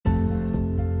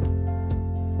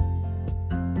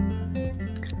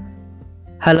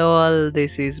Hello all,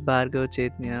 this is Bhargav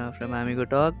Chaitanya from Amigo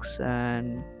Talks,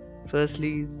 and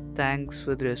firstly, thanks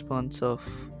for the response of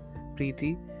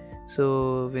Preeti. So,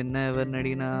 whenever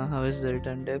Nadina, how is it?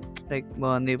 And like,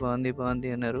 Bandi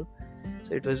అన్నారు. So,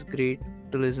 it was great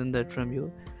to listen that from you.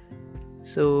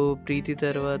 So ప్రీతి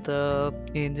తర్వాత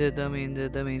ఏం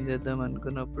చేద్దాం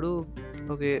అనుకున్నప్పుడు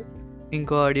okay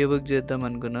ఇంకో audio book చేద్దాం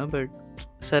అనుకున్నా. But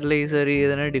సర్లే ఈసారి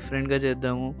ఏదైనా డిఫరెంట్గా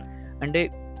చేద్దాము అంటే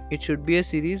it should be a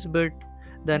series, but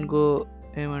దానికో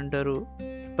ఏమంటారు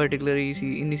పర్టికులర్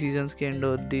ఇన్ని సీజన్స్కి ఎండ్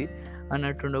అవుద్ది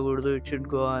అన్నట్టు ఉండకూడదు. ఇట్ షుడ్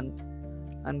గో ఆన్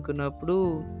అనుకున్నప్పుడు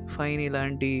ఫైన్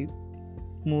ఇలాంటి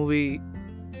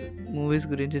మూవీస్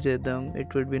గురించి చేద్దాం.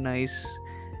 It would be nice.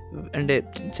 అంటే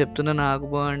చెప్తున్నా నాకు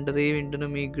బాగుంటుంది, వింటున్నా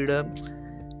మీకు కూడా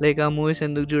లైక్ ఆ మూవీస్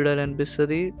ఎందుకు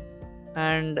చూడాలనిపిస్తుంది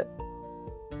అండ్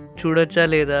చూడొచ్చా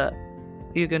లేదా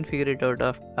you can figure it out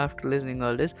after listening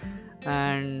all this.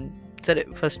 And సరే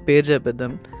ఫస్ట్ పేరు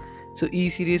చెప్పేద్దాం. సో ఈ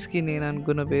సిరీస్కి నేను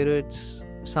అనుకున్న పేరు it's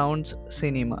sounds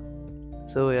cinema.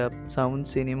 So yeah,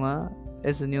 sounds cinema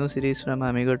is new series from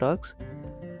amigo talks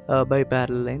by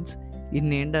parallel lines.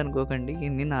 ఇన్ని ఏంటి అనుకోకండి,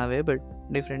 ఇన్ని నావే, బట్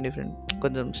డిఫరెంట్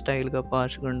కొంచెం స్టైల్గా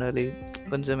పాష్గా ఉండాలి,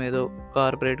 కొంచెం ఏదో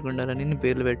కార్పొరేట్గా ఉండాలని నేను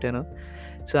పేర్లు పెట్టాను.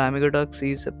 So Amigo talks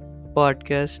is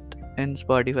podcast and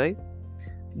Spotify.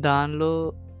 దానిలో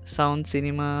సౌండ్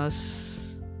సినిమాస్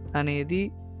అనేది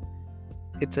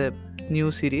it's a new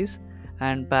series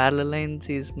and parallel lines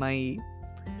is my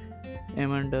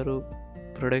ఏమంటారు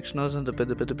ప్రొడక్షన్ హౌస్. అంత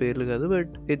పెద్ద పేర్లు కాదు,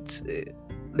 బట్ ఇట్స్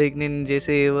లైక్ నేను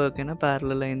చేసే ఏ వర్క్ అయినా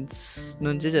ప్యారలల్ లైన్స్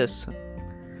నుంచి చేస్తాను.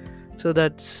 So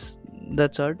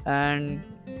that's all. And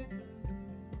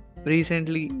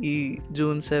recently ఈ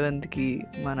June 7th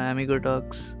మన అమిగో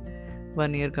టాక్స్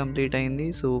 1 year కంప్లీట్ అయింది.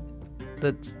 So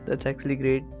that's actually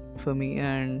great for me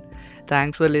and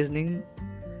thanks for listening.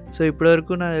 So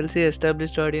ఇప్పటివరకు నాకు తెలిసి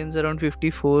ఎస్టాబ్లిష్డ్ ఆడియన్స్ అరౌండ్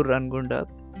 54 అనుకుంటా.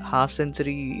 Half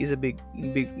century is a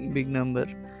big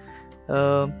number.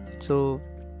 So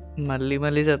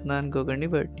మళ్ళీ చెప్తున్నా అనుకోకండి,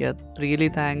 but yeah really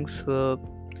thanks for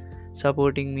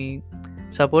supporting me.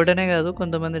 Support అనే కాదు,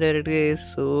 కొంతమంది డైరెక్ట్గా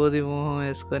సోది మోహం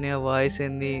వేసుకొని ఆ వాయిస్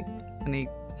ఏంది అని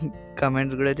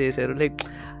కమెంట్స్ కూడా చేశారు. లైక్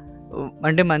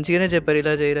అంటే మంచిగానే చెప్పారు,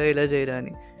 ఇలా చేయరా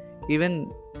అని. ఈవెన్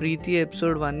ప్రీతి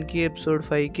ఎపిసోడ్ 1కి ఎపిసోడ్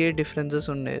 5కే డిఫరెన్సెస్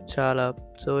ఉండే చాలా.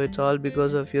 So it's all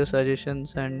because of your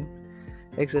suggestions and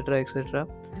etcetera.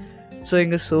 So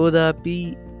ఇంకా సోదాపి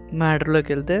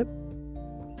మ్యాటర్లోకి వెళ్తే,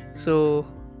 సో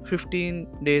 15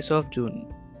 Days of June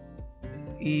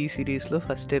ఈ సిరీస్లో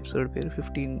ఫస్ట్ ఎపిసోడ్ పేరు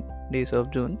 15 Days of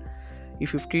June. ఈ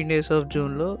 15 Days of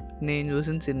Juneలో నేను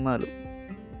చూసిన సినిమాలు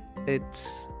ఇట్స్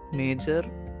మేజర్,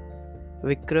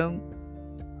 విక్రమ్,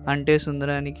 అంటే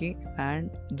సుందరానికి అండ్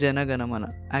జనగణమన.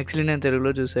 యాక్చువల్లీ నేను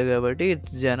తెలుగులో చూసాను కాబట్టి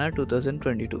ఇట్స్ జన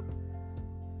 2022.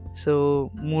 సో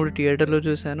 3 థియేటర్లో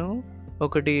చూశాను,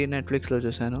 1 నెట్ఫ్లిక్స్లో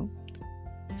చూశాను.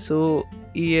 సో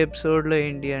ఈ ఎపిసోడ్లో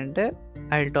ఏంటి అంటే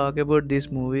I talk about these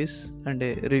movies, అంటే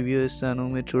రివ్యూ ఇస్తాను,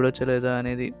 మీరు చూడొచ్చా లేదా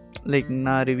అనేది లైక్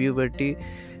నా రివ్యూ బట్టి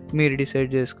మీరు డిసైడ్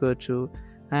చేసుకోవచ్చు.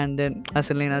 అండ్ దెన్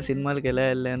అసలు నేను ఆ సినిమాలకి ఎలా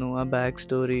వెళ్ళాను, ఆ back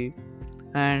story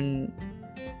and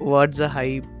what's the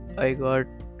hype I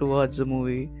got to watch the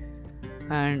movie,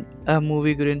 and ఆ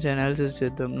మూవీ గురించి అనాలిసిస్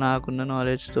చేద్దాం నాకున్న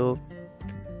నాలెడ్జ్తో.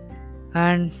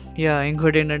 అండ్ యా,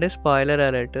 ఇంకోటి ఏంటంటే స్పాయిలర్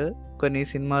అలర్ట్. కొన్ని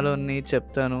సినిమాలో ఉన్నాయి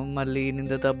చెప్తాను, మళ్ళీ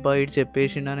నింద తప్ప ఇటు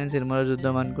చెప్పేసిండా నేను సినిమాలో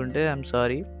చూద్దాం అనుకుంటే ఐఎమ్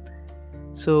సారీ.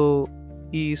 సో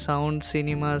ఈ సౌండ్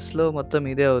సినిమాస్లో మొత్తం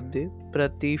ఇదే అవుద్ది.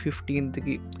 ప్రతి 15th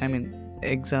ఐ మీన్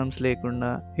ఎగ్జామ్స్ లేకుండా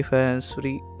if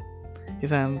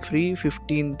I'm free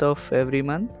 15th of every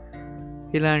month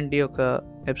ఇలాంటి ఒక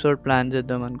ఎపిసోడ్ ప్లాన్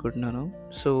చేద్దాం అనుకుంటున్నాను.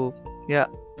 సో యా,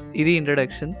 ఇది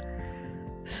introduction.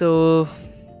 So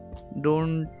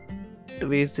don't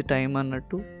waste the time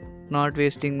అన్నట్టు, not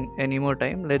wasting any more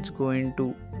time, let's go in to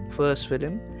first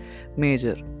film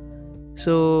major.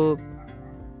 So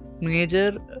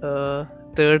major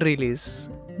third release.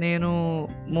 నేను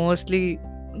mostly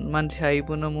మంచి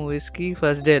hype ఉన్న మూవీస్కి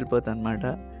ఫస్ట్ డే వెళ్ళిపోతాను అనమాట.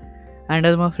 అండ్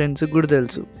అది మా ఫ్రెండ్స్కి కూడా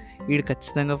తెలుసు, వీడు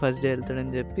ఖచ్చితంగా ఫస్ట్ డే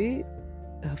వెళ్తాడని చెప్పి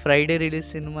ఫ్రైడే రిలీజ్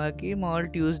సినిమాకి మా వాళ్ళు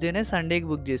ట్యూస్డేనే సండేకి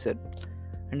బుక్ చేశారు.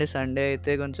 అంటే సండే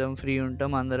అయితే కొంచెం ఫ్రీ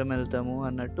ఉంటాం, అందరం వెళ్తాము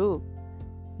అన్నట్టు.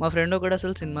 మా ఫ్రెండ్ ఒకడు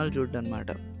అసలు సినిమాలు చూడ్డు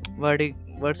అనమాట.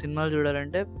 వాడు సినిమాలు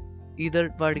చూడాలంటే ఈధర్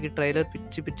వాడికి ట్రైలర్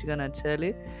పిచ్చిగా నచ్చాలి,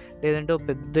 లేదంటే ఒక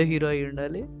పెద్ద హీరో అయి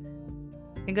ఉండాలి,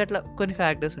 ఇంకా అట్లా కొన్ని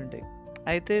ఫ్యాక్టర్స్ ఉంటాయి.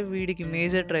 అయితే వీడికి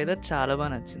మేజర్ ట్రైలర్ చాలా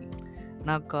బాగా నచ్చింది.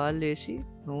 నాకు కాల్ చేసి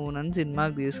నువ్వు నన్ను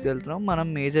సినిమాకి తీసుకెళ్తున్నావు, మనం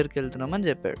మేజర్కి వెళ్తున్నాం అని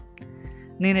చెప్పాడు.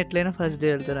 నేను ఎట్లయినా ఫస్ట్ డే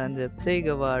వెళ్తాను అని చెప్తే ఇక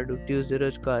వాడు ట్యూస్డే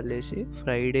రోజు కాల్ చేసి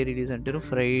ఫ్రైడే రిలీజ్ అంటే నువ్వు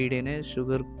ఫ్రైడేనే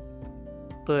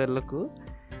షుగర్తో వెళ్ళకు,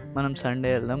 మనం సండే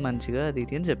వెళ్దాం మంచిగా అది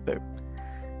ఇది అని చెప్పాడు.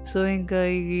 సో, ఇంకా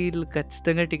వీళ్ళు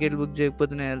ఖచ్చితంగా టికెట్ బుక్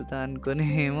చేయకపోతే నేను వెళ్తా అనుకోని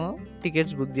ఏమో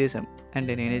టికెట్స్ బుక్ చేసాం.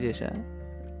 అంటే నేనే చేశా.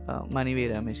 మనీ వే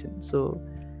రమేషన్. సో,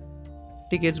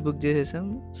 టికెట్స్ బుక్ చేసేసాం.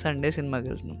 సండే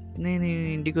సినిమాకెళ్తున్నాం. నేను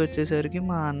ఇంటికి వచ్చేసరికి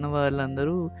మా అన్న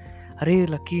వాళ్ళందరూ, "అరే!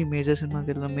 Lucky major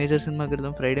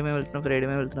సినిమాకెళ్దాం. ఫ్రైడే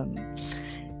వెళ్తున్నాం."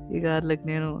 ఇక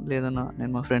ఆళ్ళకి లేదన్నా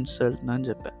నేను మా ఫ్రెండ్స్‌తో వెళ్తున్నా అని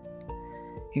చెప్పా.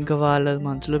 ఇంకా వాళ్ళది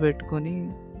మనసులో పెట్టుకొని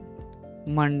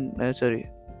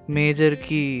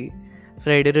మేజర్‌కి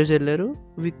ఫ్రైడే రోజు ఎళ్లారు.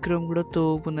 విక్రమ్ కూడా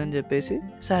తోపుందని చెప్పేసి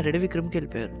సాటర్డే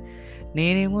విక్రమ్‌కెళ్ళిపోయారు.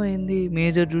 నేనేమో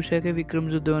మేజర్ చూశాకే విక్రమ్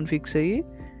చూద్దామని ఫిక్స్ అయ్యి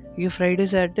ఇక ఫ్రైడే,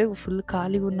 సాటర్డే ఫుల్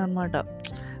ఖాళీగా ఉన్నానన్నమాట.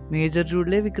 మేజర్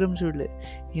చూడలే, విక్రమ్ చూడలే.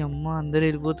 యమ్మ అందరూ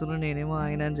వెళ్ళిపోతున్నారు, నేనేమో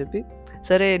ఆగినా అని చెప్పి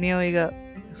సరే ఎనీహౌ ఇక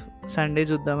సండే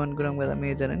చూద్దాం అనుకున్నాం కదా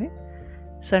మేజర్ అని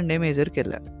సండే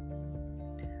మేజర్‌కెళ్ళా.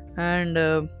 అండ్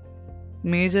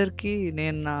మేజర్‌కి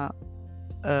నేను నా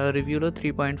రివ్యూలో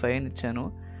 3.5 అని ఇచ్చాను.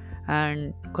 అండ్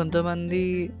కొంతమంది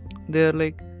దే ఆర్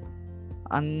లైక్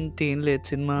అంతేం లేదు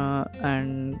సినిమా.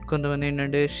 అండ్ కొంతమంది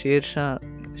ఏంటంటే Sher Shah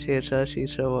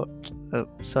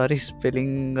sorry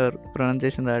spelling are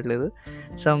pronunciation రావట్లేదు.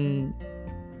 సమ్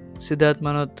సిద్ధార్థ్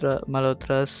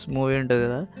మల్హోత్రాస్ మూవీ ఉంటుంది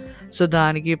కదా, సో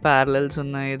దానికి ప్యారలల్స్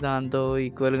ఉన్నాయి, దాంతో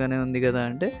ఈక్వల్గానే ఉంది కదా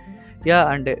అంటే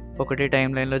అంటే ఒకటే టైం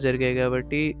లైన్లో జరిగాయి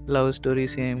కాబట్టి లవ్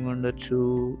స్టోరీస్ ఏమి ఉండొచ్చు,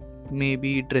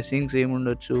 మేబీ డ్రెస్సింగ్స్ ఏమి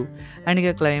ఉండొచ్చు. అండ్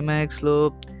ఇక క్లైమాక్స్లో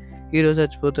హీరో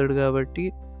చచ్చిపోతాడు కాబట్టి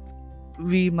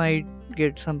we might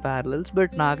get some parallels.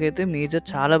 But నాకైతే మేజర్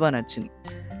చాలా బాగా నచ్చింది.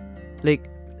 లైక్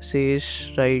శేష్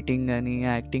రైటింగ్ అని,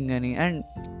 యాక్టింగ్ అని. అండ్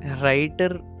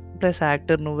రైటర్ ప్లస్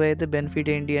యాక్టర్ నువ్వైతే బెనిఫిట్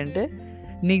ఏంటి అంటే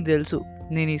నీకు తెలుసు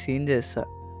నేను ఈ సీన్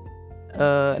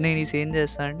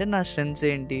చేస్తా అంటే నా స్ట్రెంగ్స్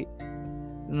ఏంటి,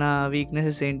 నా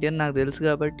వీక్నెసెస్ ఏంటి అని నాకు తెలుసు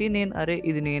కాబట్టి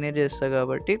ఇది నేనే చేస్తా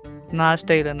కాబట్టి నా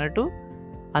స్టైల్ అన్నట్టు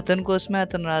అతని కోసమే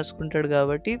అతను రాసుకుంటాడు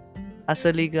కాబట్టి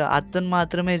అసలు ఇక అతను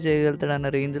మాత్రమే చేయగలుగుతాడు అన్న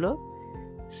రేంజ్లో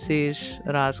శేష్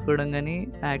రాసుకోవడం కానీ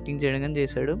యాక్టింగ్ చేయడం కానీ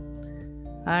చేశాడు.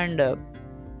 అండ్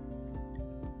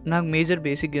నాకు మేజర్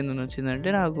బేసిక్ ఎందుకు నచ్చిందంటే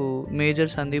నాకు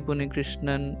మేజర్ సందీప్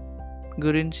ఉన్నికృష్ణన్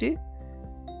గురించి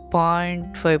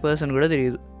 0.5% కూడా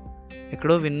తెలియదు.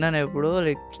 ఎక్కడో విన్నాను ఎప్పుడో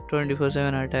లైక్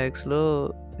 24/7 అటాక్స్లో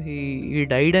ఈ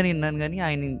డైడ్ అని విన్నాను కానీ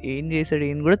ఆయన ఏం చేశాడు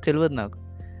ఏం కూడా తెలియదు నాకు.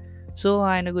 సో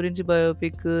ఆయన గురించి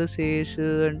బయోపిక్ శేష్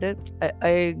అంటే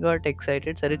ఐ గాట్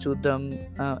ఎక్సైటెడ్. సరే చూద్దాం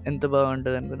ఎంత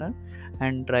బాగుంటుంది అనుకున్నా.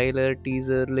 And trailer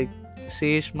teaser like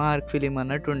Sesh mark film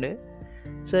అన్నట్టుండే.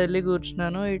 So వెళ్ళి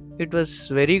కూర్చున్నాను. It was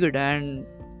very good. And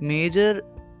major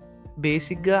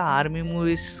బేసిక్గా ఆర్మీ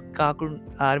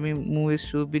మూవీస్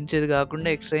చూపించేది కాకుండా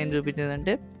ఎక్స్ట్రా ఏం చూపించేది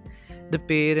అంటే ద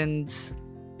పేరెంట్స్,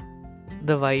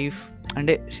 ద వైఫ్.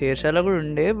 అంటే షేర్షాలో కూడా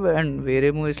ఉండే అండ్ వేరే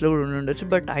మూవీస్లో కూడా ఉండొచ్చు.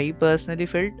 But I personally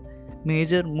felt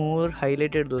major more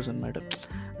highlighted those అనమాట.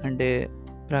 అంటే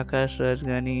ప్రకాష్ రాజ్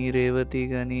కానీ, రేవతి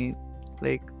కానీ,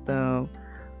 లైక్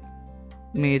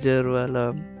మేజర్ వాళ్ళ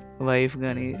వైఫ్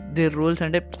కానీ దేర్ రోల్స్.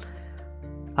 అంటే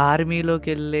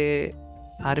ఆర్మీలోకి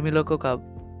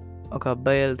ఒక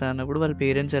అబ్బాయి వెళ్తా అన్నప్పుడు వాళ్ళ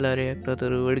పేరెంట్స్ ఎలా రియాక్ట్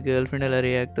అవుతారు, వాడి గర్ల్ ఫ్రెండ్ ఎలా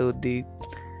రియాక్ట్ అవుద్ది,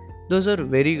 those are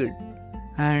very good.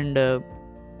 And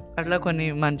అట్లా కొన్ని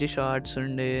మంచి షార్ట్స్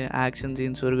ఉండే, action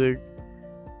scenes were good.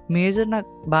 Major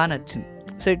నాకు బాగా నచ్చింది.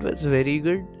 So it was very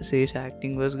good. Sesh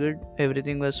acting was good,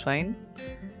 everything was fine.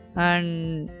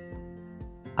 And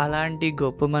అలాంటి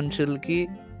గొప్ప మనుషులకి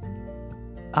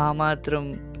ఆ మాత్రం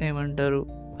ఏమంటారు,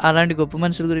 అలాంటి గొప్ప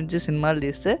మనుషుల గురించి సినిమాలు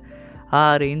తీస్తే ఆ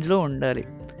రేంజ్లో ఉండాలి.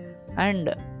 అండ్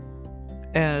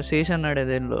శేష్ అన్నాడు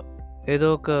ఏదో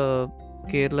ఒక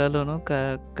కేరళలోనో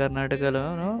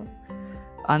కర్ణాటకలోనో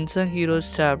అన్సంగ్ హీరోస్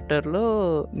చాప్టర్లో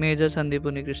మేజర్ సందీప్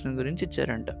ఉన్నికృష్ణన్ గురించి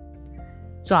ఇచ్చారంట.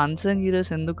 సో అన్సంగ్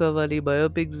హీరోస్ ఎందుకు అవ్వాలి,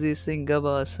 బయోపిక్స్ తీస్తే ఇంకా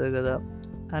బాగా వస్తుంది కదా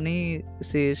అని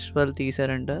శేష్ వాళ్ళు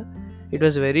తీశారంట. It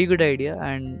was very good idea.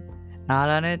 And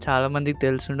నాలానే చాలామందికి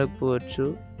తెలిసి ఉండకపోవచ్చు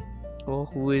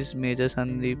who is Major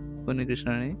Sandeep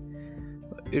Unnikrishnan అని.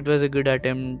 It was a good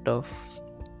attempt of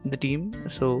the team.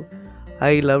 So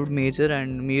I loved Major.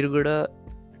 And మీరు కూడా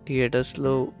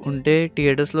థియేటర్స్లో ఉంటే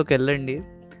థియేటర్స్లోకి వెళ్ళండి.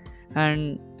 అండ్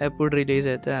ఎప్పుడు రిలీజ్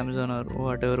అయితే అమెజాన్ ఆర్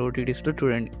వాట్ ఎవర్ ఓటీటీస్లో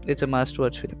చూడండి. It's a must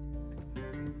watch film.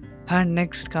 And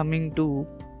next coming to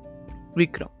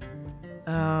Vikram.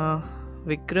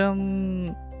 Vikram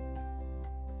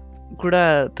కూడా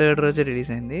థర్డ్ రోజే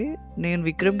రిలీజ్ అయింది. నేను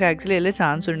విక్రమ్కి యాక్చువల్లీ వెళ్ళే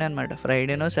ఛాన్స్ ఉండే అనమాట.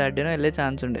 ఫ్రైడేనో సాటర్డేనో వెళ్ళే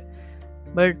ఛాన్స్ ఉండే.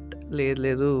 బట్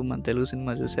లేదు మన తెలుగు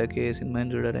సినిమా చూసాక ఏ సినిమాని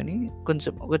చూడాలని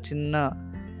కొంచెం ఒక చిన్న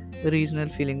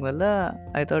రీజనల్ ఫీలింగ్ వల్ల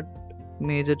ఐ థాట్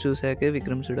మేజర్ చూసాకే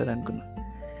విక్రమ్ చూడాలనుకున్నా.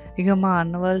 ఇక మా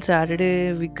అన్న వాళ్ళు సాటర్డే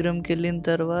విక్రమ్కి వెళ్ళిన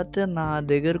తర్వాత నా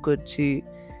దగ్గరకు వచ్చి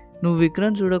నువ్వు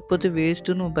విక్రమ్ చూడకపోతే వేస్ట్,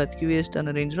 నువ్వు బతికి వేస్ట్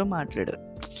అన్న రేంజ్లో మాట్లాడారు.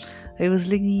 ఐ వాజ్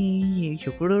లైక్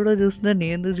ఎప్పుడో చూస్తున్నా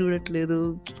నేను చూడట్లేదు.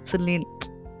 అసలు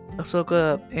సో,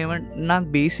 నాకు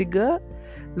బేసిక్‌గా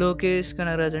లోకేష్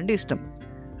కనగరాజ్ అంటే ఇష్టం.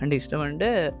 అంటే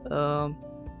ఆహ్,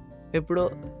 ఎప్పుడో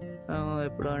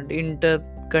ఎప్పుడో అంటే ఇంటర్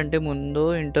కంటే ముందో,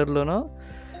 ఇంటర్‌లోనో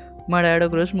మా డ్యాడీ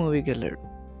ఒకరోజు మూవీకెళ్ళాడు.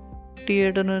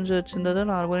 థియేటర్ నుంచి వచ్చిన తర్వాత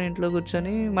నార్మల్‌గా ఇంట్లో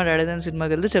కూర్చొని మా డ్యాడీ ఏదైనా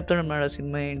సినిమాకెళ్తే చెప్తాడనమాట ఆ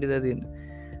సినిమా ఏంటిది అది అని.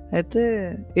 అయితే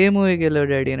 "ఏ మూవీకెళ్ళావు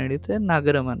డ్యాడీ" అని అడిగితే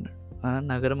 'నగరం' అన్నాడు. "ఆ!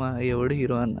 నగరమా? ఎవడు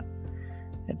హీరో" అన్నా.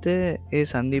 అయితే "ఏ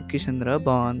సందీప్ కిషన్ రా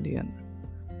బావుంది" అన్నాడు.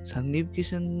 సందీప్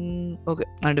కిషన్ ఓకే.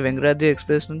 అంటే 'వెంకటాద్రి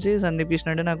ఎక్స్‌ప్రెస్' నుంచి సందీప్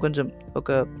కిషన్ అంటే నాకు కొంచెం ఒక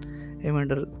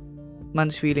ఏమంటారు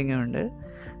మంచి ఫీలింగే ఉండే.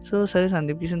 సో, సరే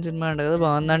సందీప్ కిషన్ సినిమా అంట కదా!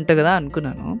 బావుందంట కదా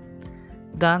అనుకున్నాను.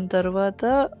 దాని తర్వాత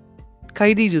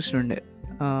 'ఖైదీ' చూస్తుండే.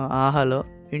 ఆహాలో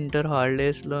ఇంటర్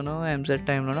హాలిడేస్‌లోనో, ఎంసెట్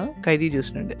టైమ్‌లోనో 'ఖైదీ'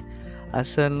 చూస్తుండే.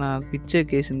 అస్సలు నాకు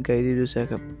పిచ్చెక్కేసింది 'ఖైదీ'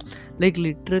 చూసాక. లైక్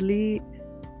లిటరల్లీ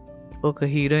ఒక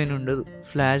హీరోయిన్ ఉండదు.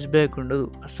 ఫ్లాష్ బ్యాక్ ఉండదు.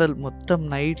 అస్సలు మొత్తం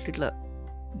నైట్ ఇట్లా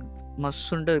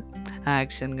మస్తుంటది.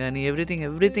 యాక్షన్ గాని ఎవ్రీథింగ్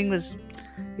వాస్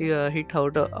ఇగ hit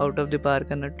out of the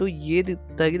park అన్నట్టు ఏది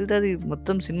తగిలితే అది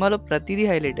మొత్తం సినిమాలో ప్రతీదీ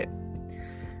హైలైటే.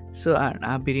 సో,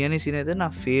 ఆ బిర్యానీ సీన్ అయితే నా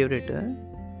ఫేవరెట్.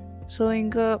 సో,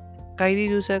 ఇంకా 'ఖైదీ'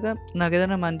 చూసాక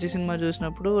నాకేదైనా మంచి సినిమా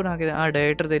చూసినప్పుడు ఆ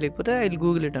డైరెక్టర్ తెలియకపోతే ఐ విల్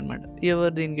గూగుల్ ఇట్ అనమాట.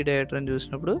 ఎవరు దీనికి డైరెక్టర్ అని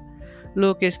చూసినప్పుడు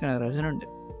 'లోకేష్ కనగరాజ్' అని ఉండే.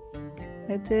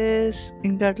 అయితే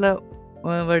ఇంకా అట్లా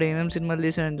వాడు ఏమేమి సినిమాలు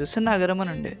తీసాడని చూస్తే 'నగరం'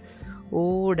 అని ఉండే.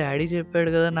 ఓహ్! డ్యాడీ చెప్పాడు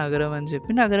కదా 'నగరం' అని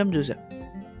చెప్పి 'నగరం' చూసా.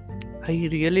 ఐ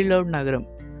రియల్లీ లవ్డ్ 'నగరం'.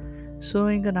 సో,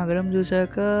 ఇంక 'నగరం'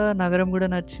 చూసాక 'నగరం' కూడా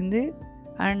నచ్చింది.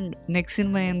 అండ్ నెక్స్ట్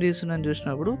సినిమా ఏం తీస్తున్నాను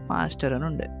చూసినప్పుడు 'మాస్టర్' అని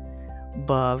ఉండే.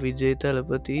 విజయ్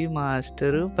తలపతి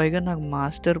 'మాస్టర్' పైగా నాకు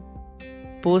 'మాస్టర్'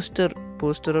 పోస్టర్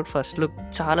ఫస్ట్ లుక్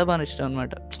చాలా బాగా నచ్చింది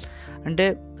అనమాట. అంటే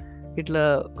ఇట్లా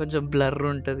కొంచెం బ్లర్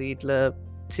ఉంటది. ఇట్లా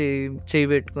చెయ్యి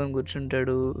పెట్టుకొని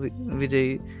కూర్చుంటాడు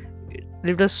Vijay.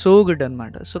 It was so good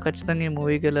అనమాట. సో, ఖచ్చితంగా ఈ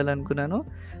మూవీకెళ్ళాలనుకున్నాను.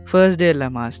 ఫస్ట్ డే ఎళ్ళా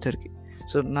 'మాస్టర్‌కి'.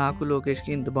 సో, నాకు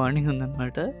లోకేష్‌కి ఇంత బాండింగ్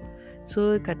ఉందనమాట. సో,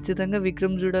 ఖచ్చితంగా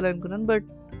 'విక్రమ్' చూడాలనుకున్నాను. బట్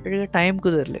ఇగ టైం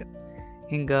కుదరలే.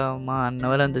 ఇంకా మా అన్న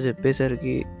వాళ్ళంతా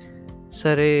చెప్పేసరికి,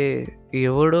 సరే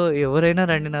ఎవరైనా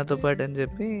రండి నాతో పాటు అని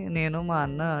చెప్పి నేను, మా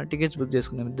అన్న టికెట్స్ బుక్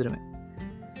చేసుకున్నాం ఇద్దరమే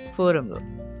ఫోరమ్‌లో.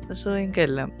 సో,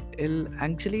 ఇంకెళ్ళాం.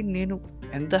 యాక్చువల్లీ నేను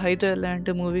ఎంత హైతో ఎళ్ళా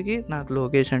అంటే మూవీకి నాకు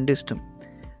లోకేష్ అంటే ఇష్టం.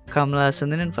 కమల్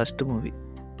హాసన్‌ది నేను ఫస్ట్ మూవీ.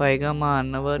 పైగా మా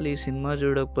అన్న వాళ్ళు ఈ సినిమా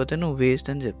చూడకపోతే నువ్వు వేస్ట్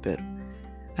అని చెప్పారు.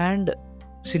 అండ్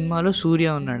సినిమాలో సూర్య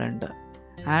ఉన్నాడంట.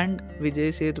 అండ్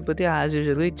విజయ్ సేతుపతి యాజ్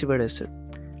యూజువల్‌గా ఇచ్చి పడేస్తాడు.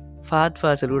 ఫహద్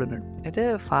ఫాసిల్ కూడా ఉన్నాడు. అయితే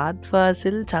ఫహద్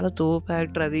ఫాసిల్ చాలా తోపు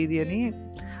యాక్టర్ అది ఇది అని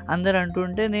అందరూ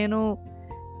అంటుంటే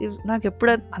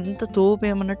నాకెప్పుడు అంత తోపు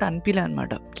ఏమన్నట్టు అనిపియలే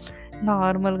అనమాట.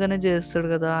 నార్మల్‌గానే చేస్తాడు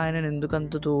కదా! ఆయనని ఎందుకు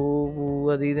అంత తోపు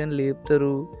అది ఇది అని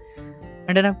లేపుతారు.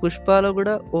 అంటే నాకు 'పుష్పలో'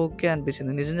 కూడా ఓకే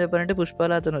అనిపించింది. నిజం చెప్పాలంటే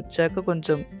 'పుష్పలో' అతనొచ్చాక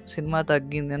కొంచెం సినిమా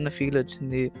తగ్గింది అన్న ఫీల్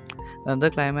వచ్చింది. దాంతో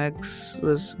క్లైమాక్స్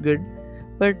వాస్ గుడ్.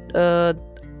 బట్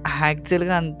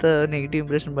యాక్చువల్‌గా అంత నెగెటివ్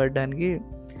ఇంప్రెషన్ పడడానికి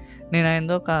నేను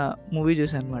ఆయనది ఒక మూవీ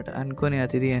చూసాను అనమాట 'అనుకోని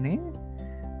అతిథి' అని.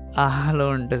 ఆహాలో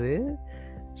ఉంటది.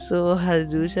 సో, అది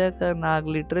చూసాక నాకు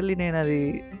లిటరల్లీ నేనది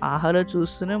ఆహాలో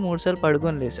చూస్తూనే 3 సార్లు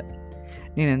పడుకొని లేసా.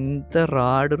 నేనెంత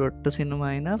రాడ్ రొట్ట సినిమా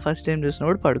అయినా ఫస్ట్ టైమ్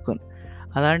చూసినప్పుడు పడుకోను.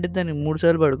 అలాంటిది దాన్ని 3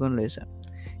 సార్లు పడుకొని లేసా.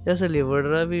 అసలు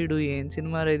ఎవడురా వీడు? ఏం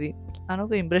సినిమారా ఇది? అని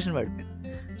ఒక ఇంప్రెషన్ పడిపోయింది.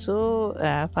 సో,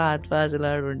 ఫహద్ ఫాసిల్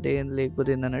ఆడుంటే ఏంది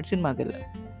లేకపోతే ఏందన్నట్టు సినిమాకెళ్ళా.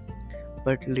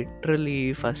 బట్ లిటరల్లీ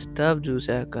ఫస్ట్ హాఫ్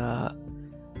చూసాక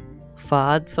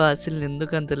ఫహద్ ఫాసిల్‌ని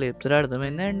ఎందుకంత లేపుతారో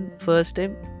అర్థమైంది. అండ్ ఫస్ట్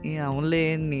టైమ్ అవునులే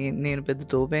నేను పెద్ద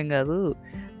తోపేం కాదు.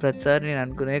 ప్రతిసారి నేను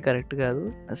అనుకునేవి కరెక్ట్ కాదు.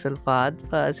 అసలు ఫహద్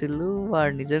ఫాసిల్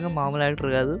వాడు నిజంగా మామూలు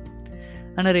యాక్టర్ కాదు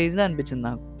అన్న రేంజ్‌లో అనిపించింది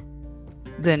నాకు.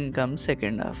 Then comes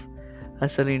second half.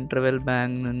 అసలు ఇంటర్వెల్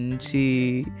బ్యాంగ్ నుంచి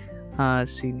ఆ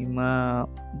సినిమా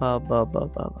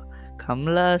అబ్బబ్బబ్బబ్బా!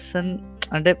 కమల్ హాసన్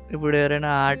అంటే ఇప్పుడు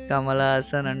ఎవరైనా కమల్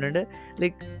హాసన్ అంటుంటే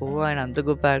లైక్ ఆయన అంత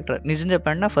గొప్ప యాక్టర్. నిజం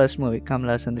చెప్పండి నా ఫస్ట్ మూవీ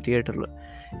కమల్ హాసన్‌ది థియేటర్‌లో.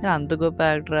 నేను అంత గొప్ప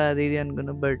యాక్టరా అది ఇది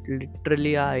అనుకున్నా. బట్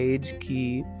లిటరల్లీ ఆ ఏజ్‌కి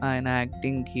ఆయన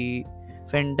యాక్టింగ్‌కి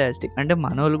ఫెంటాస్టిక్. అంటే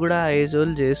మనోళ్ళు కూడా ఆ ఏజ్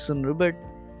వోళ్ళు చేస్తున్నారు. బట్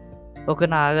ఒక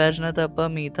 'నాగార్జున' తప్ప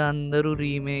మిగతా అందరూ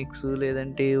రీమేక్స్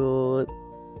లేదంటే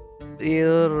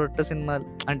ఏదో రొట్ట సినిమాలు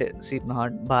అంటే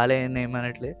నాట్ బాలేదని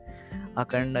ఏమనట్లే.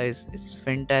 'Akhanda' is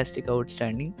fantastic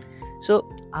outstanding. So,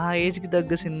 ఆ ఏజ్‌కి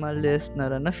తగ్గ సినిమాలు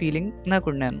చేస్తున్నారన్న ఫీలింగ్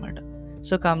నాకుండే అనమాట.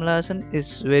 So, Kamal Haasan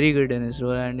is very good in his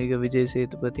role. And ఇక విజయ్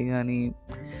సేతుపతి గానీ,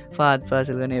 ఫహద్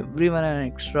ఫాసిల్ గానీ ఎవ్రీవన్ ఆర్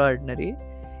ఎక్స్ట్రార్డినరీ.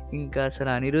 ఇంకా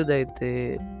అసలు అనిరుద్ అయితే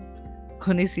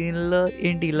కొన్ని సీన్‌ల్లో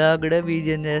ఏంటి ఇలా కూడా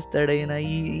బీజీఎం చేస్తాడా ఈయన?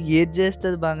 ఏది చేస్తే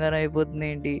అది బంగారం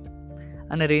అయిపోతుందేంటి?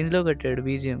 అన్న రేంజ్‌లో కొట్టాడు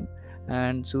BGM.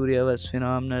 And 'Suriya' was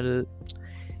phenomenal.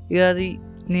 ఇక అది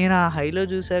నేను ఆ హైలో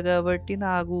చూసా కాబట్టి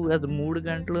నాకు అది 3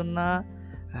 గంటలున్నా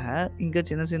ఇంకా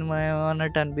చిన్న సినిమా ఏమో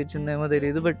అన్నట్టు అనిపించిందేమో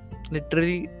తెలీదు. బట్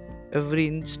లిటరల్లీ ఎవ్రీ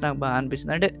ఇంచ్ నాకు బాగా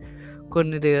అనిపించింది. అంటే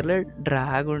కొన్ని దగ్గరలో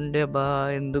డ్రాగ్ ఉండే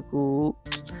ఎందుకు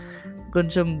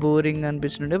కొంచెం బోరింగ్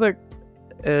అనిపించుండే. బట్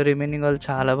రిమైనింగ్ ఆల్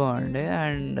చాలా బాగుండే.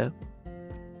 అండ్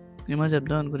ఏమో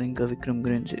చెప్దాం అనుకున్నా ఇంకా విక్రమ్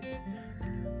గురించి.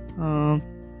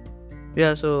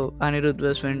 So Anirudh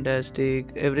was fantastic,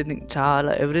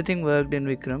 everything worked in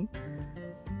Vikram.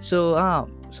 So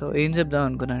ఏం చెప్దాం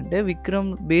అనుకున్నా అంటే, విక్రమ్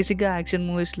బేసిక్గా యాక్షన్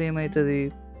మూవీస్లో ఏమవుతుంది,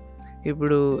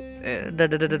 ఇప్పుడు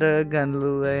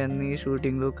గన్లు అవన్నీ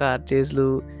షూటింగ్లు కార్ చేస్లు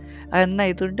అవన్నీ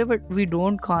అవుతుంటే, బట్ వీ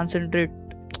డోంట్ కాన్సన్ట్రేట్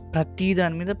ప్రతి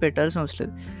దాని మీద పెట్టాల్సిన అవసరం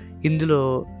లేదు. ఇందులో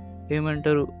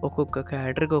ఏమంటారు, ఒక్కొక్క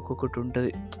క్యారెక్టర్కి ఒక్కొక్కటి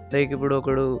ఉంటుంది. లైక్ ఇప్పుడు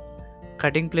ఒకడు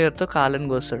కటింగ్ ప్లేయర్తో కాలని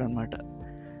కోస్తాడు అనమాట.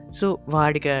 సో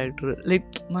వాడి క్యారెక్టర్, లైక్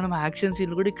మనం యాక్షన్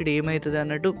సీన్లు కూడా ఇక్కడ ఏమవుతుంది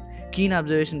అన్నట్టు కీన్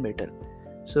అబ్జర్వేషన్ పెట్టారు.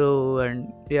 సో అండ్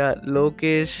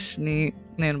లోకేష్ని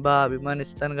నేను బాగా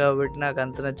అభిమానిస్తాను కాబట్టి నాకు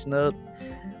అంత నచ్చిందో.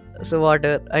 So what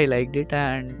ever, I like it.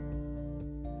 And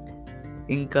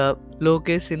ఇంకా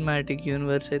లోకేష్ సినిమాటిక్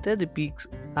యూనివర్స్ అయితే అది పీక్స్.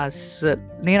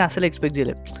 నేను అస్సలు ఎక్స్పెక్ట్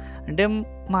చేయలేదు. అంటే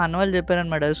మా అన్న వాళ్ళు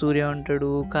చెప్పారనమాట, సూర్య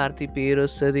ఉంటాడు, కార్తీ పేరు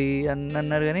వస్తుంది అని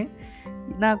అన్నారు. కానీ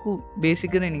నాకు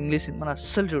బేసిక్గా నేను ఇంగ్లీష్ సినిమాలు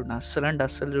అస్సలు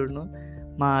చూడను.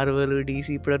 మార్వెల్,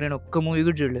 డీసీ ఇప్పుడు నేను ఒక్క మూవీ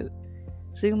కూడా చూడలేదు.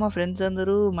 సో ఇక మా ఫ్రెండ్స్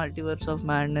అందరూ మల్టీవర్స్ ఆఫ్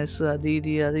మ్యాడ్నెస్ అది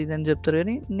ఇది అని చెప్తారు.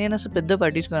 కానీ నేను అసలు పెద్ద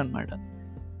పట్టించుకోను అనమాట.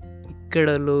 ఇక్కడ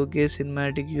లోకేష్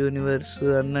సినిమాటిక్ యూనివర్స్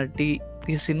అన్నట్టు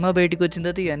ఈ సినిమా బయటికి వచ్చిన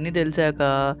తర్వాత ఇవన్నీ తెలిసాక,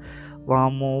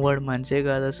 వామ్మో వాడు మంచే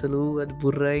కాదు అసలు, అది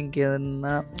బుర్రా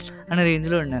ఇంకేదన్నా అనే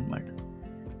రేంజ్లో ఉండే అనమాట.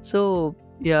 సో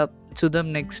చూద్దాం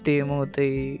నెక్స్ట్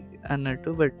ఏమవుతాయి అన్నట్టు.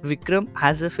 But Vikram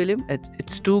as a film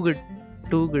it's too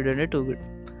good అంటే టూ గుడ్.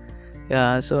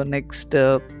 సో నెక్స్ట్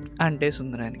అంటే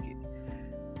సుందరానికి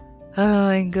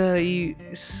ఇంకా ఈ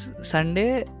సండే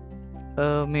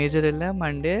మేజర్ వెళ్ళా,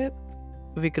 మండే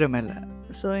విక్రమ్ వెళ్ళా.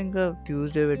 సో ఇంకా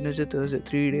Tuesday, Wednesday, Thursday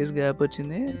 3 days gap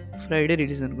వచ్చింది. ఫ్రైడే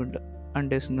రిలీజ్ అనుకుంటా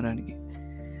అంటే సుందరానికి.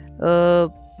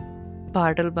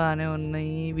 పాటలు బాగానే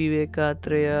ఉన్నాయి.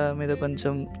 వివేకాత్రేయ మీద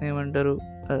కొంచెం ఏమంటారు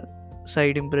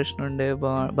సైడ్ ఇంప్రెషన్ ఉండే,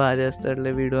 బాగా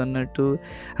చేస్తాడులే వీడు అన్నట్టు.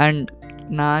 అండ్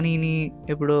నానిని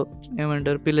ఎప్పుడో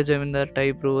ఏమంటారు పిల్ల జమీందార్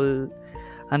టైప్ రోల్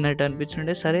అన్నట్టు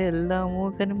అనిపించుండే. సరే వెళ్దాము,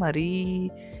 కానీ మరీ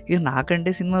ఇక నాకంటే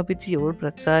సినిమా పిచ్చి ఎవడు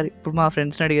ప్రతిసారి. ఇప్పుడు మా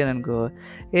ఫ్రెండ్స్ని అడిగాను అనుకో,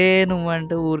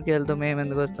 నువ్వంటే ఊరికి వెళ్తాం, మేము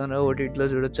ఎందుకు వస్తాం, ఓటీటీలో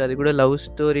చూడొచ్చు, అది కూడా లవ్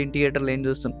స్టోరీ థియేటర్లో ఏం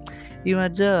చూస్తాం. ఈ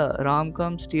మధ్య రామ్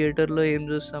కామ్స్ థియేటర్లో ఏం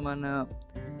చూస్తామన్న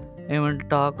ఏమంటే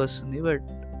టాక్ వస్తుంది. But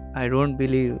I don't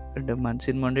believe. అంటే మంచి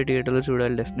సినిమా అంటే థియేటర్లో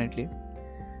చూడాలి డెఫినెట్లీ.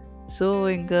 సో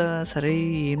ఇంకా సరే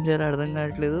ఏం చేయాలో అర్థం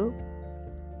కావట్లేదు.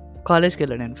 కాలేజ్కి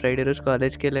వెళ్ళాను నేను, ఫ్రైడే రోజు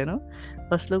కాలేజ్కి వెళ్ళాను.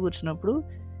 బస్లో కూర్చున్నప్పుడు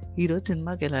ఈరోజు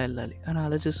సినిమాకి ఎలా వెళ్ళాలి అని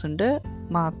ఆలోచిస్తుంటే,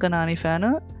 మా అక్క నాని ఫ్యాను,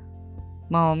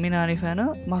 మా మమ్మీ నాని ఫ్యాను,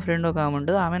 మా ఫ్రెండ్ ఒక ఆమె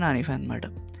ఉంటుంది, ఆమె నాని ఫ్యాన్ అనమాట.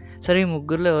 సరే ఈ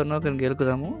ముగ్గురులో ఎవరినో ఒకరిని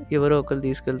గెలుకుదాము, ఎవరో ఒకరు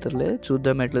తీసుకెళ్తారులే,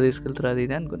 చూద్దాం ఎట్లా తీసుకెళ్తారు అది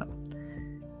ఇది అనుకున్నాం.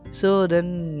 సో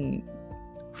దెన్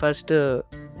ఫస్ట్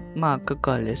మా అక్కకు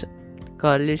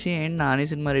కాల్ చేసి ఏంటి నాని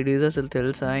సినిమా రిలీజ్ అసలు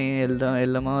తెలుసా,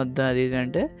 వెళ్దామా వద్దా అది ఇది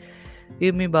అంటే,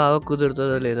 ఇక మీ బాగా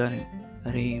కుదురుతుందో లేదో అని.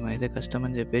 అరే ఏమైతే కష్టం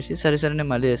అని చెప్పేసి సరే నేను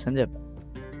మళ్ళీ చేస్తాను చెప్పాను.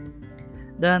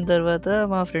 దాని తర్వాత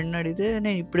మా ఫ్రెండ్ అడిగితే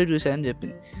నేను ఇప్పుడే చూసానని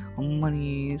చెప్పింది.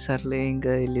 అమ్మని సర్లే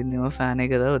ఇంకా వెళ్ళింది మా ఫ్యానే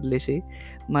కదా వదిలేసి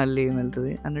మళ్ళీ ఏం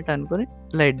వెళ్తుంది అన్నట్టు అనుకొని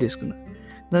లైట్ తీసుకున్నాను.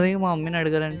 దానికి మా మమ్మీని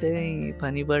అడగాలంటే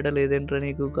పని పాట లేదేంట్రా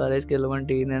నీకు, కాలేజ్కి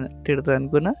వెళ్ళమంటే నేను తిడతా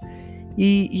అనుకున్నా.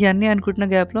 ఇవన్నీ అనుకుంటున్న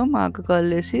గ్యాప్లో మా అక్క కాల్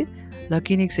చేసి,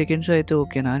 లక్కీ నీకు సెకండ్ షో అయితే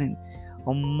ఓకేనా అని.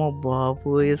 అమ్మ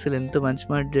బాబోయ్ అసలు ఎంత మంచి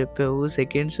మాట చెప్పావు,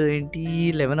 సెకండ్ షో ఏంటి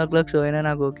 11 o'clock షో అయినా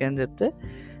నాకు ఓకే అని చెప్తే,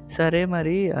 సరే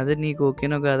మరి అదే నీకు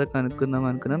ఓకేనో కాదో కనుక్కుందాం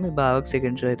అనుకున్నా, మీ బావకి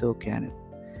సెకండ్ షో అయితే ఓకే అని.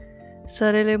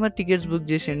 సరేలే మరి టికెట్స్ బుక్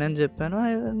చేసిండు అని చెప్పాను.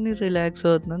 అవన్నీ రిలాక్స్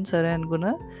అవుతున్నాను సరే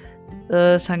అనుకున్నా.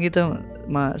 సంగీత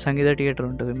థియేటర్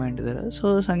ఉంటుంది మా ఇంటి దగ్గర. సో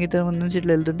సంగీతం నుంచి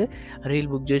ఇట్లా వెళ్తుంటే, అరే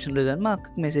వీళ్ళు బుక్ చేసిన లేదని మా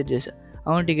అక్కకి మెసేజ్ చేశా.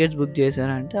 అవును టికెట్స్ బుక్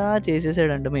చేశానంటే,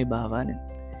 చేసేసాడంట మీ బావ అని.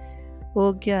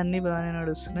 ఓకే అన్నీ బాగానే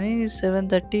నడుస్తున్నాయి.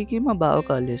 7:30కి మా బావ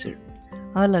కాల్ చేశాడు,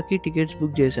 లక్కీ టికెట్స్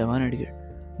బుక్ చేసావా అని అడిగాడు.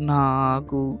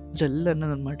 నాకు జల్లు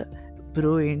అన్నది అనమాట.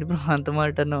 బ్రో ఏంటి బ్రో అంత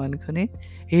మాట అన్నావు అనుకొని,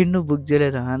 ఏంటి నువ్వు బుక్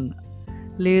చేయలేదా అన్న.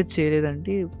 లేదు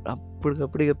చేయలేదంటే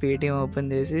అప్పటికప్పుడు ఇక పేటీఎం ఓపెన్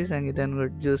చేసి సంగీతాన్ని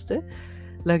కొట్టి చూస్తే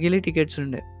లక్కీలీ టికెట్స్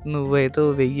ఉండే. నువ్వైతే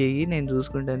 1000 నేను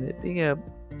చూసుకుంటా అని చెప్పి ఇక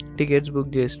టికెట్స్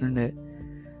బుక్ చేసినుండే.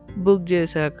 బుక్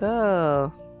చేశాక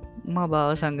మా బావ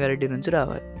సంగారెడ్డి నుంచి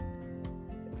రావాలి.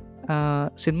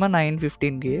 సినిమా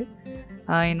 9:15కి,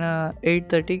 ఆయన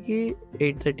 8:30కి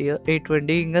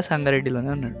 8:20 ఇంకా సంగారెడ్డిలోనే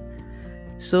ఉన్నాడు.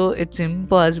 సో ఇట్స్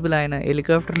ఇంపాసిబుల్ ఆయన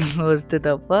హెలికాప్టర్లో వస్తే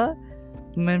తప్ప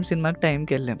మేము సినిమాకి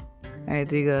టైంకి వెళ్ళాం.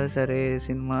 అయితే ఇక సరే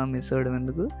సినిమా మిస్ అవ్వడం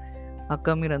ఎందుకు, అక్క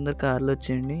మీరు అందరు కార్లో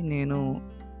వచ్చేయండి, నేను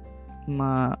మా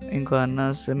ఇంకో అన్న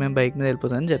మేము బైక్ మీద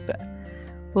వెళ్ళిపోతామని చెప్పా.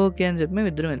 ఓకే అని చెప్పి మేము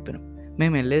ఇద్దరం వెళ్ళిపోయాం.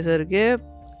 మేము వెళ్ళేసరికి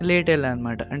లేట్ వెళ్ళాం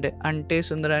అనమాట. అంటే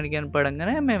సుందరానికి అని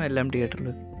పడంగానే మేము వెళ్ళాం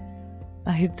థియేటర్లోకి.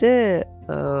 అయితే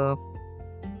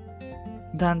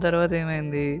దాని తర్వాత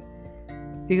ఏమైంది,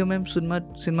 ఇక మేము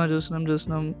సినిమా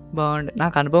చూస్తున్నాం బాగుండే.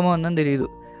 నాకు అనుపమ ఉందని తెలియదు.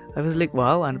 I was like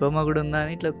wow, Anupama కూడా ఉందా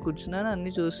అని ఇట్లా కూర్చున్నాను,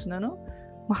 అన్నీ చూస్తున్నాను.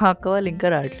 మా అక్క వాళ్ళు ఇంకా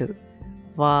రావట్లేదు.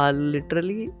 వాళ్ళు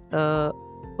లిటరలీ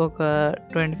ఒక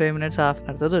 25 మినిట్స్, హాఫ్ అన్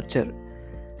అవర్ తర్వాత వచ్చారు.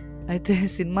 అయితే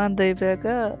సినిమా అంతా అయిపోయాక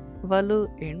వాళ్ళు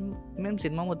మేము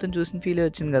సినిమా మొత్తం చూసిన ఫీలే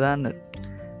వచ్చింది కదా అన్నారు.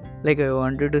 Like I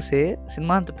wanted to say,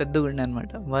 cinema అంత పెద్దగా ఉండే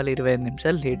అనమాట. వాళ్ళు 25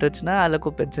 నిమిషాలు లేట్ వచ్చినా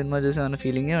వాళ్ళకు పెద్ద సినిమా చూసామన్న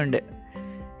ఫీలింగే ఉండే.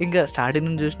 ఇంకా స్టార్టింగ్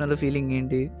నుంచి చూసిన వాళ్ళ ఫీలింగ్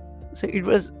ఏంటి, సో ఇట్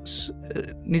వాజ్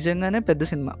నిజంగానే పెద్ద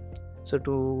సినిమా. సో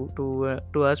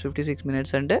 2 hours 56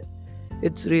 minutes అంటే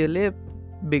ఇట్స్ రియల్లీ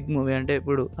బిగ్ మూవీ. అంటే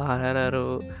ఇప్పుడు RRR,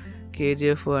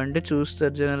 KGF అంటే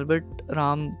చూస్తారు జనాలు, బట్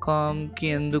రామ్ కామ్కి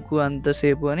ఎందుకు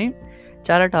అంతసేపు అని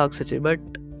చాలా టాక్స్ వచ్చాయి. బట్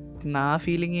నా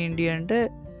ఫీలింగ్ ఏంటి అంటే,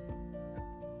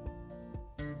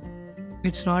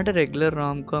 it's not a regular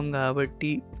rom com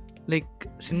కాబట్టి, లైక్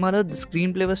సినిమాలో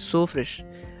screen play was so fresh.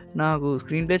 నాకు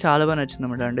స్క్రీన్ ప్లే చాలా బాగా నచ్చింది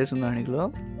అన్నమాట అంటే సుందరానికిలో.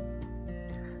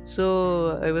 సో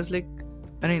ఐ వాజ్ లైక్,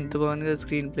 అని ఇంత బాగుంది కదా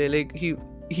screen play, like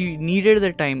he needed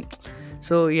the time.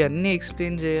 So ఇవన్నీ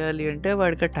ఎక్స్ప్లెయిన్ చేయాలి అంటే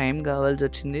వాడికి ఆ టైం కావాల్సి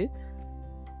వచ్చింది.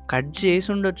 కట్ చేసి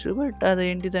ఉండొచ్చు, బట్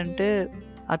అదేంటిదంటే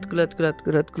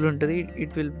అతుకులు ఉంటుంది.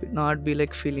 It will not be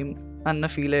like film అన్న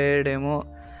ఫీల్ అయ్యాడేమో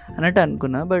అన్నట్టు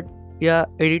అనుకున్నా. బట్ యా,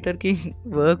 ఎడిటర్కి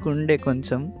వర్క్ ఉండే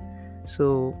కొంచెం. సో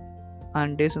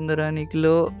అంటే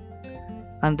సుందరానికిలో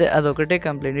అంతే, అదొకటే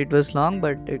complaint. It was long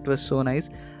but it was so nice.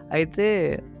 అయితే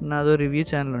నాదో రివ్యూ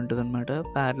ఛానల్ ఉంటుంది అనమాట,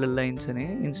 ప్యారలల్ లైన్స్ అని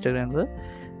ఇన్స్టాగ్రామ్లో.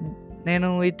 నేను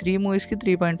ఈ 3 మూవీస్కి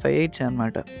 3.5 ఇచ్చాను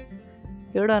అనమాట.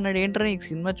 ఎవడో అన్నాడు, ఏంట్రా నీకు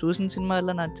సినిమా చూసిన సినిమా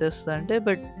ఎలా నచ్చేస్తా అంటే,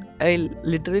 but I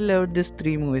literally love this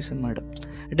 3 movies అనమాట.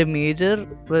 అంటే major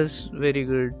was very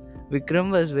good,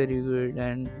 Vikram was very good,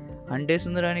 and అంటే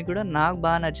సుందరానికి కూడా నాకు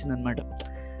బాగా నచ్చింది అనమాట.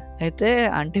 అయితే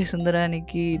అంటే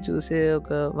సుందరానికి చూసే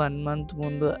ఒక 1 month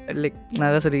ముందు, లైక్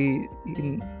నాకు అసలు ఈ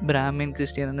బ్రాహ్మిన్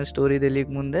క్రిస్టియన్ అనే స్టోరీ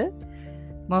తెలియకముందే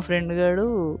మా ఫ్రెండ్ గాడు,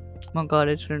 మా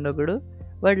కాలేజ్ ఫ్రెండ్ ఒకడు,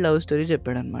 వాడు లవ్ స్టోరీ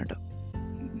చెప్పాడనమాట.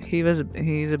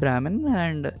 హీఈస్ ఎ బ్రాహ్మిన్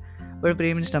అండ్ వాడు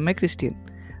ప్రేమించిన అమ్మాయి క్రిస్టియన్.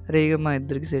 అరే ఇక మా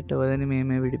ఇద్దరికి సెట్ అవ్వదని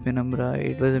మేమే విడిపోయినాం రా,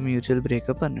 it was a mutual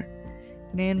breakup అన్నాడు.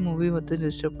 నేను మూవీ మొత్తం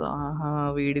చూసేటప్పుడు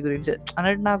వీడి గురించి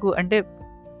అన్నట్టు నాకు, అంటే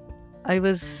I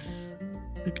was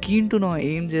keen to know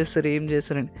ఏం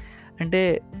చేస్తారని. అంటే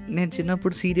నేను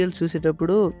చిన్నప్పుడు సీరియల్స్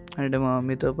చూసేటప్పుడు, అంటే మా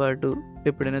మమ్మీతో పాటు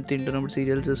ఎప్పుడైనా తింటున్నప్పుడు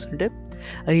సీరియల్స్ చూస్తుంటే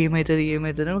అది ఏమవుతుంది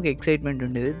అని ఒక ఎక్సైట్మెంట్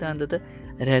ఉండేది. దాని తర్వాత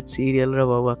అరే అది సీరియల్ రా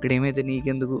బాబు, అక్కడ ఏమైతే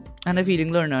నీకెందుకు అనే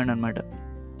ఫీలింగ్లో ఉన్నాను అనమాట.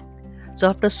 సో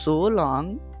ఆఫ్టర్ సో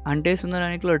లాంగ్ అంటే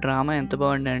సుందరానికిలో డ్రామా ఎంత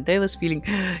బాగుండే అంటే, ఐ వాజ్ ఫీలింగ్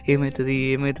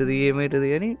ఏమవుతుంది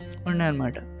అని ఉండే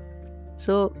అనమాట.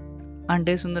 సో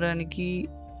అంటే సుందరానికి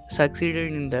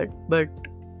succeeded in that. But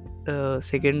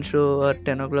second show are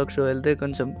 10 o'clock show వెళ్తే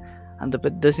కొంచెం అంత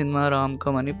పెద్ద సినిమా రామ్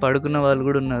కామ్ అని పడుకున్న వాళ్ళు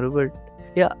కూడా ఉన్నారు. But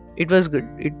yeah, it was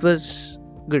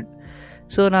good.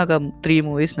 So నాకు 3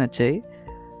 మూవీస్ నచ్చాయి.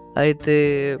 అయితే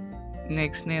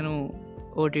నెక్స్ట్ నేను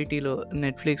ఓటీటీలో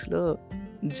నెట్ఫ్లిక్స్లో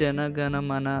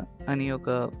జనగణమన అని ఒక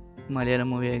మలయాళం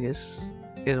మూవీ, ఐ గెస్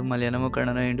ఏదో మలయాళమో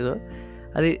కన్నడ ఏంటిదో,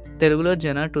 అది తెలుగులో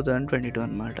జన 2022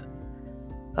 అనమాట.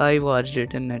 I watched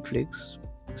it in Netflix.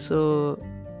 So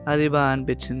అది బాగా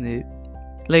అనిపించింది.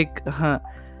 లైక్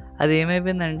అది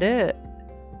ఏమైపోయిందంటే,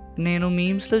 నేను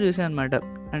మీమ్స్లో చూసాను అనమాట.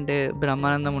 అంటే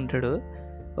బ్రహ్మానందం ఉంటాడు,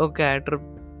 ఒక క్యారెక్టర్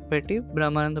పెట్టి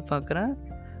బ్రహ్మానందం పక్కన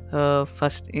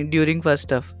డ్యూరింగ్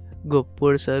ఫస్ట్ హాఫ్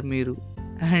గొప్పోడు సార్ మీరు,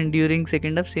 and during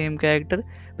second half same character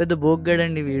పెద్ద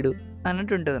బోగ్గాడండి వీడు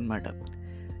అన్నట్టు ఉంటుంది అనమాట.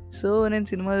 సో నేను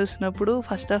సినిమా చూసినప్పుడు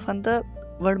ఫస్ట్ హాఫ్ అంతా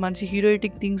వాడు మంచి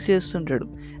హీరోయిటిక్ థింగ్స్ చేస్తుంటాడు,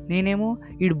 నేనేమో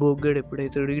ఈడు బోగ్గాడు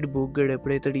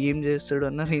ఎప్పుడవుతాడు ఏం చేస్తాడు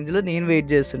అన్న రేంజ్లో నేను వెయిట్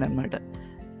చేస్తాను అనమాట.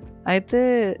 అయితే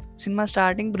సినిమా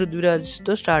స్టార్టింగ్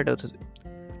పృథ్వీరాజ్తో స్టార్ట్ అవుతుంది.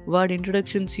 వాడి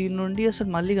ఇంట్రొడక్షన్ సీన్ నుండి అసలు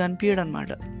మళ్ళీ కనిపించాడు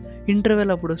అనమాట.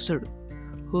 ఇంటర్వెల్ అప్పుడు వస్తాడు,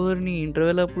 ఓర్ని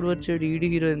ఇంటర్వెల్ అప్పుడు వచ్చాడు ఈడి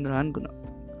హీరోయిన్ అనుకున్నా.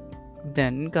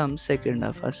 Then comes second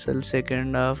half. అసలు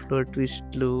సెకండ్ హాఫ్లో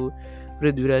ట్విస్ట్లు,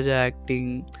 పృథ్వీరాజ్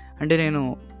యాక్టింగ్. అంటే నేను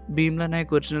భీమ్లా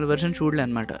నాయక్ ఒరిజినల్ వర్షన్ చూడలే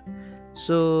అనమాట.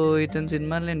 సో ఇతని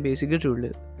సినిమాలు నేను బేసిక్గా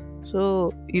చూడలేదు. సో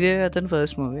ఇదే అతని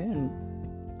ఫస్ట్ మూవీ, అండ్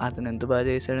అతను ఎంత బాగా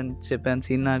చేశాడని చెప్పాను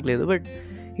సీన్ నాకు లేదు. బట్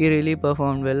ఈ రియలీ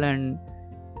పర్ఫార్మ్ వెల్ అండ్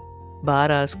బాగా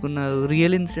రాసుకున్నారు.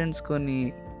 రియల్ ఇన్సిడెంట్స్ కొన్ని,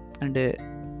 అంటే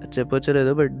చెప్పొచ్చో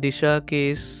లేదో, బట్ దిశ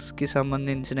కేస్కి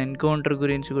సంబంధించిన ఎన్కౌంటర్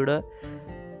గురించి కూడా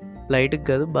లైట్గా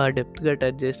కాదు బాగా డెప్త్గా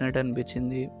టచ్ చేసినట్టు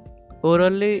అనిపించింది.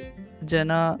 ఓవరాల్లీ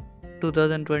జన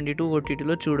 2022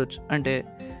 ఓటీటీలో చూడొచ్చు,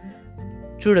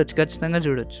 ఖచ్చితంగా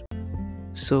చూడొచ్చు.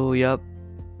 So yeah,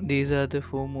 these are the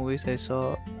 4 movies I saw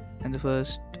in the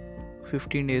first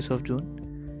 15 days of June.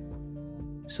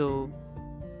 So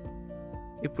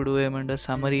ఇప్పుడు ఏమంటారు,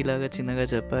 సమ్మరీ లాగా చిన్నగా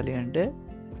చెప్పాలి అంటే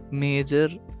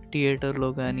మేజర్ థియేటర్లో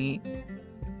కానీ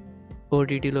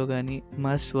ఓటీటీలో కానీ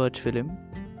must watch film.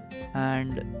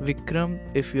 And Vikram,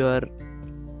 if you are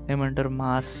ఏమంటారు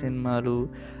మాస్ సినిమాలు,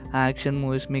 యాక్షన్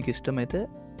మూవీస్ మీకు ఇష్టమైతే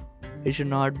it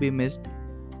should not be missed.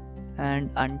 And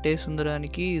అంటే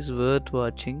సుందరానికి ఈజ్ వర్త్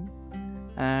వాచింగ్.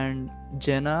 అండ్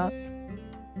జన,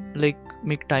 లైక్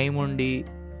మీకు టైం ఉండి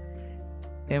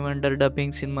ఏమంటారు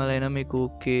డబ్బింగ్ సినిమాలైనా మీకు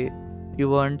okay, you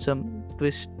want some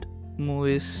twist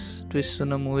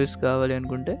ఉన్న మూవీస్ కావాలి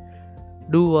అనుకుంటే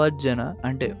డూ వాచ్ జన.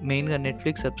 అంటే మెయిన్గా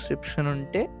నెట్ఫ్లిక్స్ సబ్స్క్రిప్షన్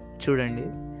ఉంటే చూడండి.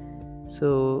 So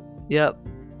yeah,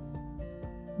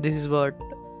 this is what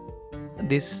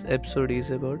this episode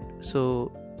is about. So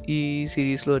ఈ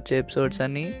సిరీస్లో వచ్చే ఎపిసోడ్స్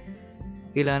అన్నీ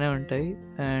ఇలానే ఉంటాయి.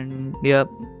 అండ్ యా,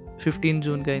 15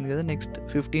 జూన్కి అయింది కదా, నెక్స్ట్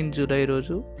 15 జూలై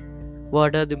రోజు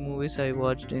what are the movies I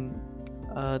watched in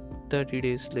 30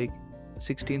 days, like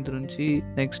 16th నుంచి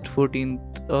నెక్స్ట్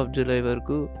 14th ఆఫ్ జూలై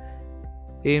వరకు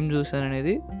ఏం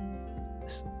చూసాననేది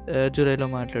జూలైలో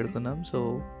మాట్లాడుకుందాం. So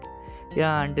yeah,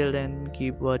 until then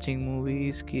keep watching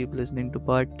movies, keep listening to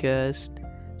podcast.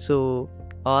 So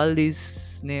all these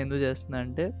నేను ఎందుకు చేస్తున్నా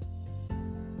అంటే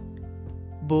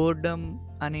బోర్డమ్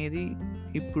అనేది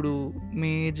ఇప్పుడు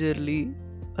మేజర్లీ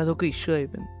అదొక ఇష్యూ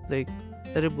అయిపోయింది. లైక్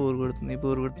అరే బోర్ కొడుతుంది,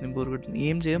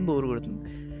 ఏం చేయం, బోర్ కొడుతుంది.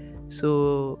 సో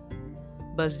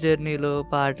బస్ జర్నీలో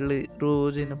పాటలు,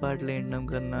 రోజు విన్న పాటలు వినడం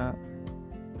కన్నా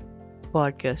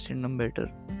పాడ్కాస్ట్ వినడం బెటర్.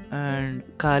 అండ్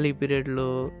ఖాళీ పీరియడ్లో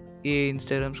ఏ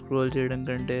ఇన్స్టాగ్రామ్ స్క్రోల్ చేయడం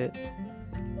కంటే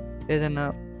ఏదైనా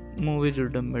మూవీ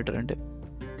చూడడం బెటర్. అంటే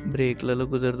బ్రేక్లలో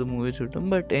కుదరదు మూవీ చూడడం,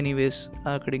 బట్ ఎనీవేస్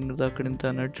అక్కడింత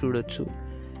అన్నట్టు చూడొచ్చు.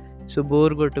 సో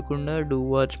బోర్ కొట్టకుండా do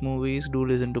watch movies, do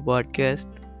listen to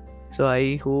podcast. So I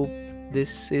hope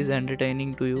this is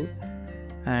entertaining to you.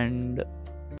 And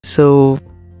so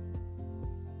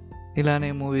ఇలానే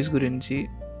మూవీస్ గురించి,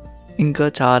 ఇంకా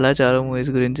చాలా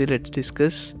మూవీస్ గురించి let's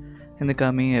discuss in the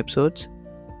coming episodes.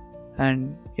 And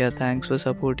yeah, thanks for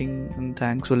supporting and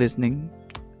thanks for listening.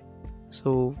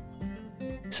 So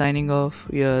signing off,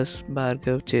 yours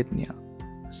Bhargav Chaitanya.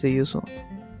 See you soon.